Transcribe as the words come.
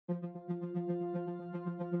Good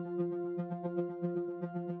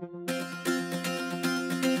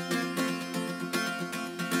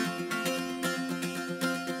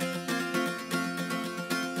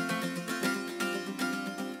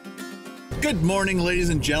morning, ladies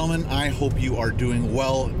and gentlemen. I hope you are doing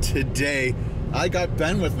well today. I got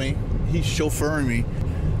Ben with me. He's chauffeuring me.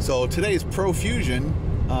 So today is ProFusion.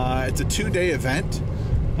 It's a 2-day event.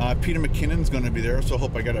 Peter McKinnon's going to be there, so I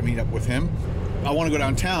hope I get to meet up with him. I want to go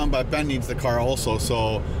downtown, but Ben needs the car also.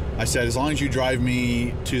 So I said, as long as you drive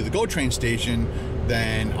me to the GO train station,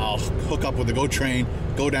 then I'll hook up with the GO train,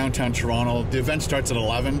 go downtown Toronto. The event starts at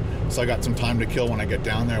 11, so I got some time to kill when I get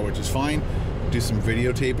down there, which is fine. Do some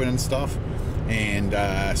videotaping and stuff. And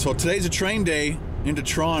so today's a train day into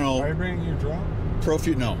Toronto. Are you bringing your drone?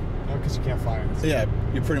 ProFusion, no. No, because you can't fly it. Yeah,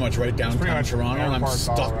 you're pretty much right downtown Toronto, and I'm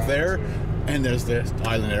stuck there. And there's the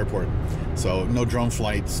island airport. So no drone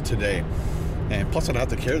flights today. And plus I'd have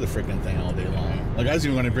to carry the freaking thing all day long. Like I was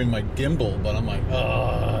even going to bring my gimbal, but I'm like,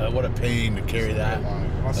 oh, what a pain to carry that.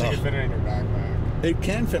 Unless you can fit it in your backpack. It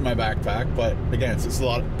can fit my backpack, but again, it's a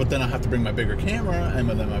lot. But then I have to bring my bigger camera and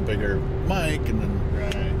then my bigger mic, and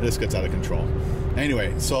then this gets out of control.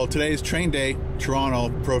 Anyway, so today's train day, Toronto,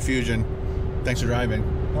 ProFusion. Thanks for driving.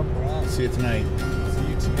 No problem. See you tonight. See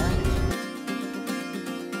you tonight.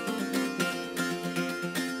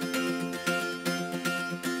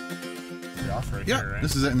 You're off right here, right?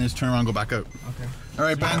 This is it, and just turn around and go back out. Okay. All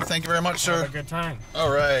right, Ben. Thank you very much, sir. Have a good time.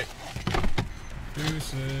 All right.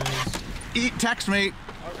 Deuces. Eat, text me. Okay.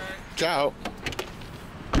 Ciao.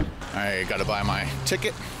 I gotta buy my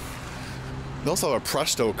ticket. They also have a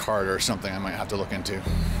Presto card or something I might have to look into.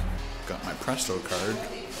 Got my Presto card.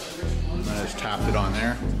 And I just tapped it on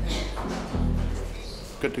there.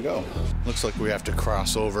 Good to go. Looks like we have to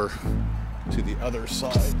cross over to the other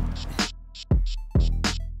side.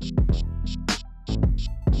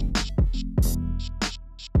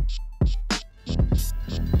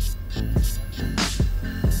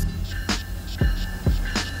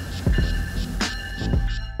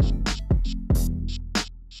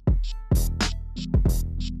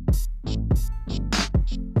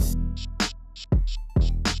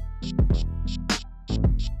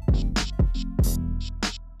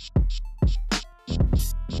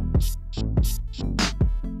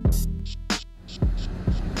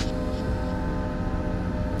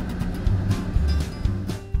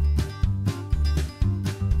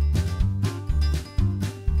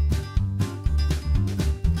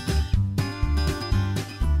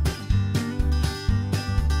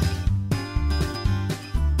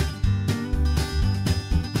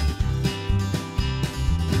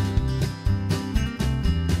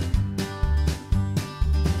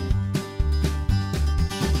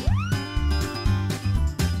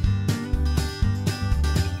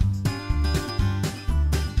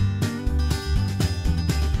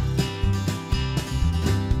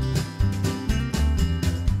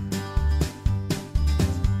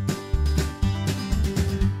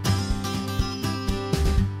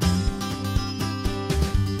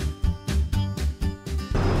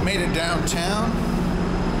 Made it downtown.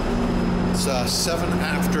 It's 7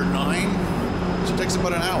 after 9, so it takes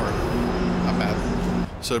about an hour. Not bad.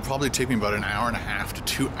 So it'd probably take me about an hour and a half to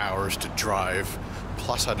 2 hours to drive.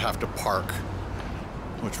 Plus I'd have to park,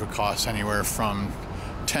 which would cost anywhere from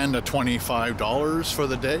 $10 to $25 for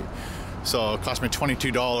the day. So it cost me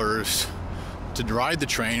 $22 to ride the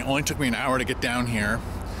train. It only took me an hour to get down here,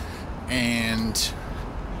 and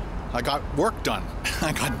I got work done.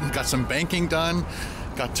 I got some banking done.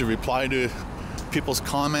 Got to reply to people's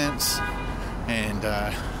comments, and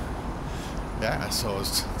yeah, so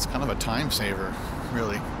it's kind of a time saver,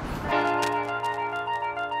 really. So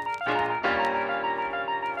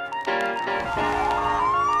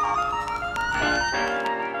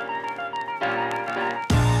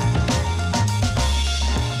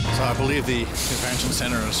I believe the convention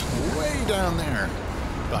center is way down there,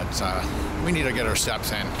 but we need to get our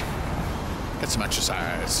steps in, get some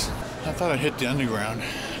exercise. I thought I'd hit the underground,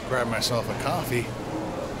 grab myself a coffee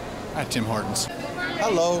at Tim Hortons.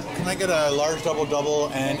 Hello, can I get a large double-double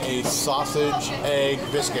and a sausage, egg,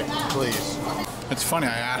 biscuit, please? It's funny,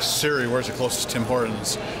 I asked Siri where's the closest Tim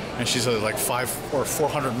Hortons, and she said like 500 or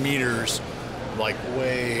 400 meters, like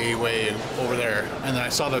way over there. And then I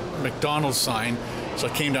saw the McDonald's sign, so I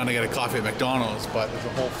came down to get a coffee at McDonald's, but there's a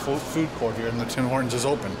whole food court here, and the Tim Hortons is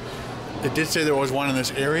open. It did say there was one in this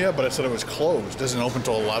area, but it said it was closed. It doesn't open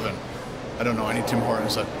till 11. I don't know any Tim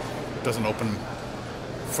Hortons that doesn't open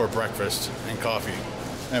for breakfast and coffee.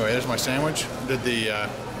 Anyway, there's my sandwich. Did the, I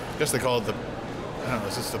guess they call it the, I don't know,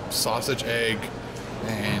 is this the sausage, egg,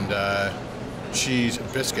 and cheese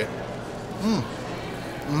biscuit.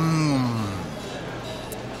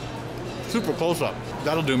 super close up.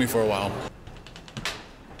 That'll do me for a while.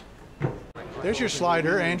 There's your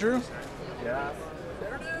slider, Andrew. Yeah.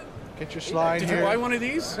 Get your slide Did here. you buy one of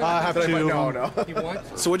these? I have two. No. You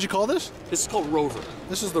want? So what'd you call this? This is called Rover.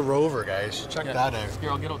 This is the Rover, guys. Check that out. Here,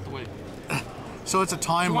 I'll get out the way. So it's a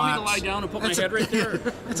time You want lapse. me to lie down and put my head right there?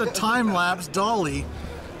 It's a time lapse dolly,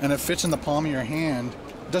 and it fits in the palm of your hand.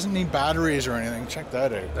 It doesn't need batteries or anything. Check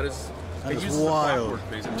that out. That is Wild.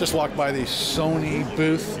 Just walked by the Sony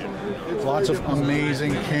booth. Lots of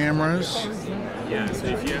amazing cameras. Yeah, so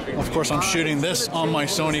if you have Of course, I'm shooting this on my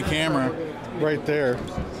Sony camera right there.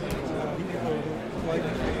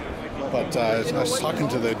 But I was talking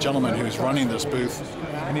to the gentleman who's running this booth,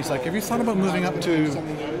 and he's like, have you thought about moving up to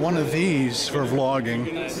one of these for vlogging?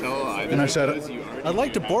 And I said, I'd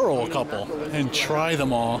like to borrow a couple and try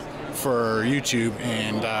them all for YouTube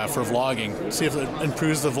and for vlogging. See if it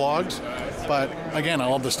improves the vlogs. But again, I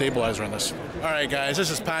love the stabilizer in this. All right, guys, this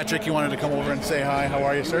is Patrick. He wanted to come over and say hi. How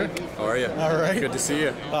are you, sir? How are you? All right. Good to see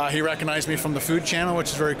you. He recognized me from the food channel, which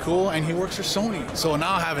is very cool, and he works for Sony. So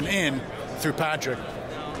now I have an in through Patrick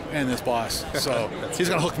and this boss. So he's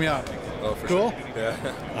going to hook me up. Oh, for cool? Sure.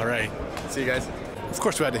 Yeah. All right. See you guys. Of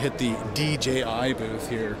course, we had to hit the DJI booth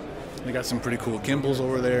here. They got some pretty cool gimbals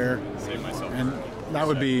over there. Save myself. And that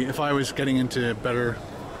would be, if I was getting into better,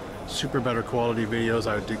 super better quality videos,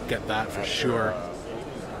 I would get that for sure.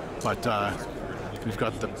 But we've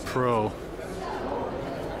got the Pro.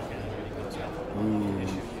 Ooh.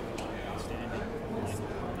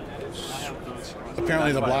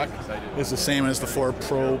 Apparently the black is the same as the 4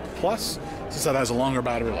 Pro Plus, just that it has a longer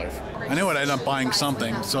battery life. I knew I'd end up buying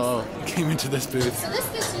something, so I came into this booth. So this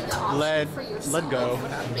gives you the option LED, for yourself. LED Go,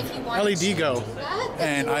 If you want LED Go, to do that,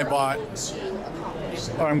 and I bought,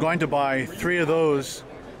 or I'm going to buy 3 of those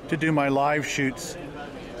to do my live shoots,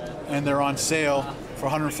 and they're on sale for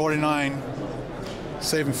 $149,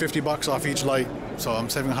 saving $50 off each light. So I'm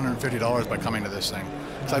saving $150 by coming to this thing.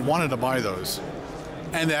 So I wanted to buy those.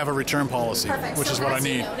 And they have a return policy, Perfect. which So is what I as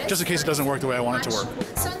you need, noticed, just in case it doesn't work the way I want it to work.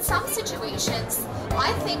 So in some situations,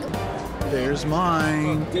 I think There's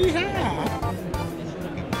mine. Oh,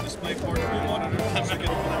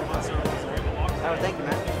 thank you,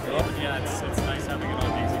 man. Yeah, it's nice having it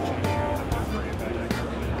on easy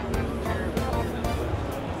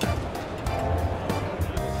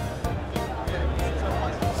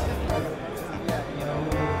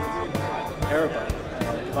Care about it.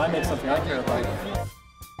 If I make something I care about,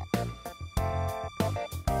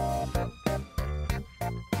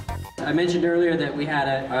 I mentioned earlier that we had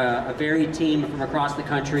a varied team from across the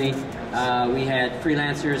country. We had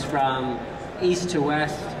freelancers from east to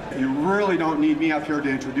west. You really don't need me up here to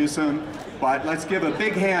introduce him, but let's give a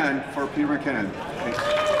big hand for Peter McKinnon.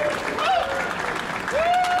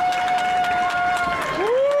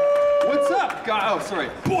 What's up, guys? Oh, sorry.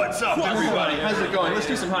 What's up, everybody? How's it going? Let's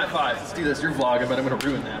do some high fives. Let's do this. You're vlogging, but I'm gonna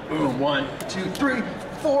ruin that. Boom. 1, 2, 3,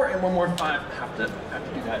 4, and one more 5. Have to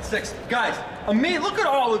do that. 6. Guys, amazing. Look at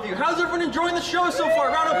all of you. How's everyone enjoying the show so far?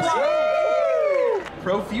 Round of applause.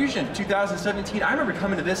 ProFusion 2017. I remember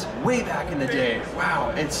coming to this way back in the day. Wow,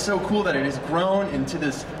 it's so cool that it has grown into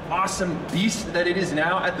this awesome beast that it is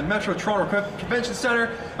now at the Metro Toronto Convention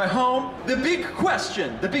Center, my home. The big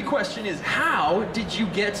question is, how did you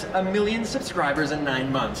get 1 million subscribers in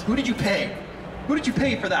 9 months? Who did you pay? Who did you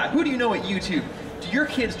pay for that? Who do you know at YouTube? Do your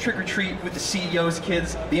kids trick or treat with the CEO's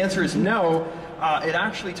kids? The answer is no. It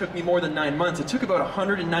actually took me more than 9 months. It took about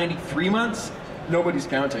 193 months. Nobody's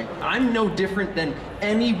counting. I'm no different than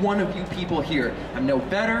any one of you people here. I'm no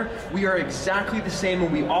better. We are exactly the same,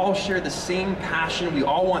 and we all share the same passion. We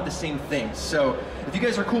all want the same things. So if you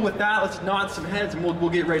guys are cool with that, let's nod some heads and we'll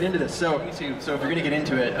get right into this. So YouTube, so if you're gonna get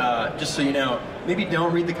into it, just so you know, maybe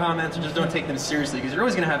don't read the comments and just don't take them seriously, because you're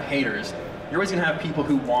always gonna have haters. You're always gonna have people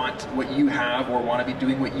who want what you have or wanna be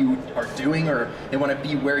doing what you are doing, or they wanna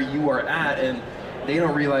be where you are at, and they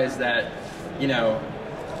don't realize that, you know,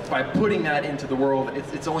 by putting that into the world,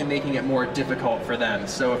 it's only making it more difficult for them.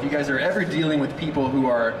 So if you guys are ever dealing with people who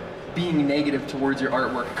are being negative towards your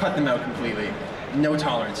artwork, cut them out completely. No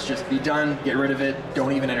tolerance, just be done, get rid of it,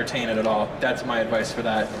 don't even entertain it at all. That's my advice for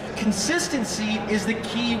that. Consistency is the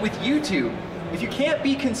key with YouTube. If you can't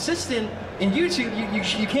be consistent in YouTube,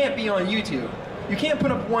 you can't be on YouTube. You can't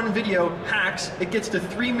put up one video, hacks, it gets to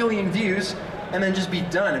 3 million views, and then just be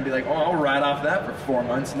done and be like, oh, I'll ride off that for 4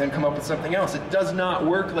 months and then come up with something else. It does not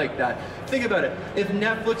work like that. Think about it. If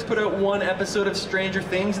Netflix put out 1 episode of Stranger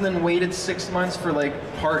Things and then waited 6 months for like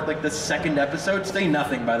the 2nd episode, say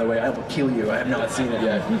nothing, by the way, I will kill you. I have not seen it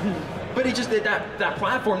yet. But it just, that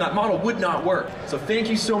platform, that model would not work. So thank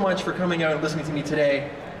you so much for coming out and listening to me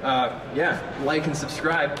today. Yeah, like and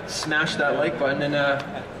subscribe, smash that like button,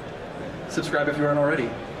 and subscribe if you aren't already.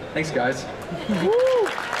 Thanks, guys.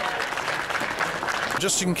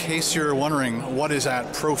 Just in case you're wondering what is at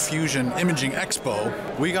ProFusion Imaging Expo,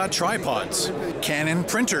 we got tripods, Canon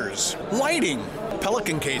printers, lighting,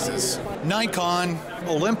 Pelican cases, Nikon,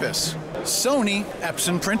 Olympus, Sony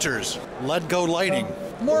Epson printers, Letgo lighting,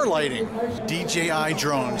 more lighting, DJI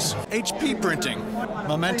drones, HP printing,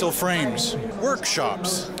 Memento frames,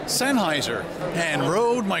 workshops, Sennheiser, and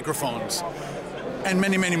Rode microphones, and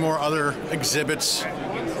many, many more other exhibits,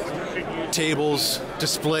 tables,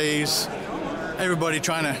 displays, everybody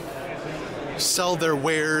trying to sell their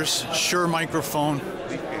wares, Shure microphone,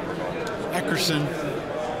 Eckerson,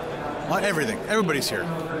 everything. Everybody's here.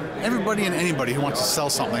 Everybody and anybody who wants to sell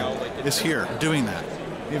something is here doing that.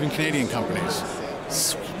 Even Canadian companies.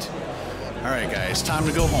 Sweet. All right, guys, time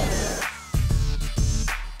to go home.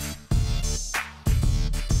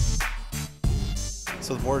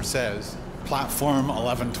 So the board says platform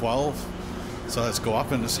 1112. So let's go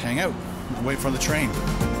up and just hang out and wait for the train.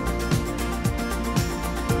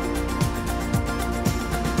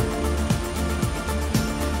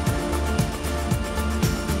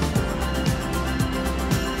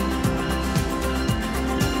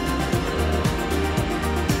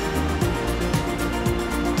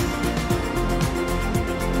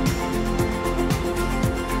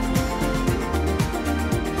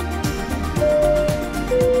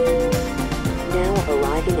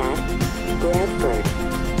 Arriving at Bradford.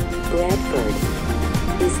 Bradford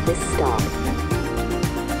is the stop.